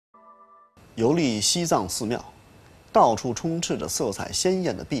游历西藏寺庙，到处充斥着色彩鲜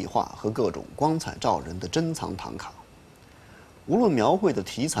艳的壁画和各种光彩照人的珍藏唐卡。无论描绘的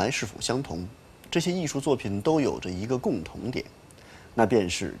题材是否相同，这些艺术作品都有着一个共同点，那便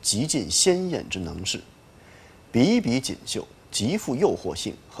是极尽鲜艳之能事，比比锦绣，极富诱惑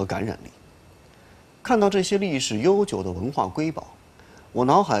性和感染力。看到这些历史悠久的文化瑰宝，我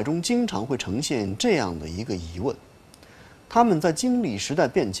脑海中经常会呈现这样的一个疑问：它们在经历时代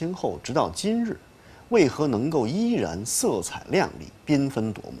变迁后，直到今日，为何能够依然色彩亮丽、缤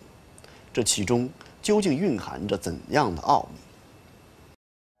纷夺目？这其中究竟蕴含着怎样的奥秘？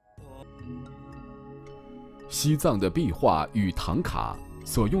西藏的壁画与唐卡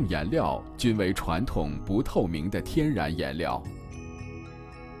所用颜料均为传统不透明的天然颜料，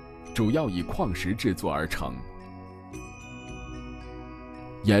主要以矿石制作而成。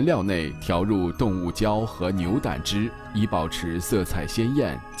颜料内调入动物胶和牛胆汁，以保持色彩鲜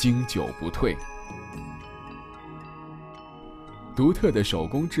艳、经久不退。独特的手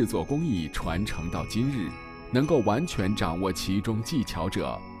工制作工艺传承到今日，能够完全掌握其中技巧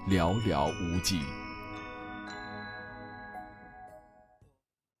者寥寥无几。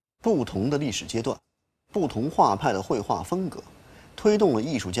不同的历史阶段，不同画派的绘画风格，推动了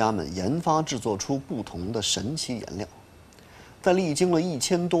艺术家们研发制作出不同的神奇颜料。在历经了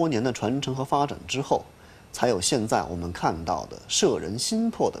1000多年的传承和发展之后，才有现在我们看到的摄人心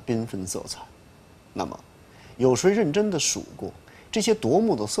魄的缤纷色彩。那么，有谁认真地数过这些夺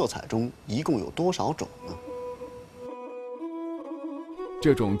目的色彩中一共有多少种呢？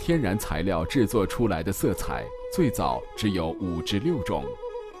这种天然材料制作出来的色彩，最早只有5至6种。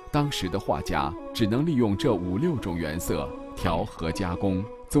当时的画家只能利用这5、6种原色调和加工，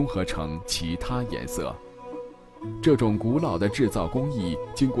综合成其他颜色。这种古老的制造工艺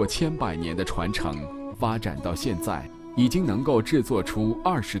经过千百年的传承，发展到现在，已经能够制作出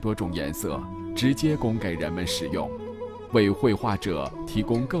20多种颜色，直接供给人们使用，为绘画者提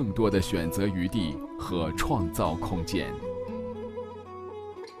供更多的选择余地和创造空间。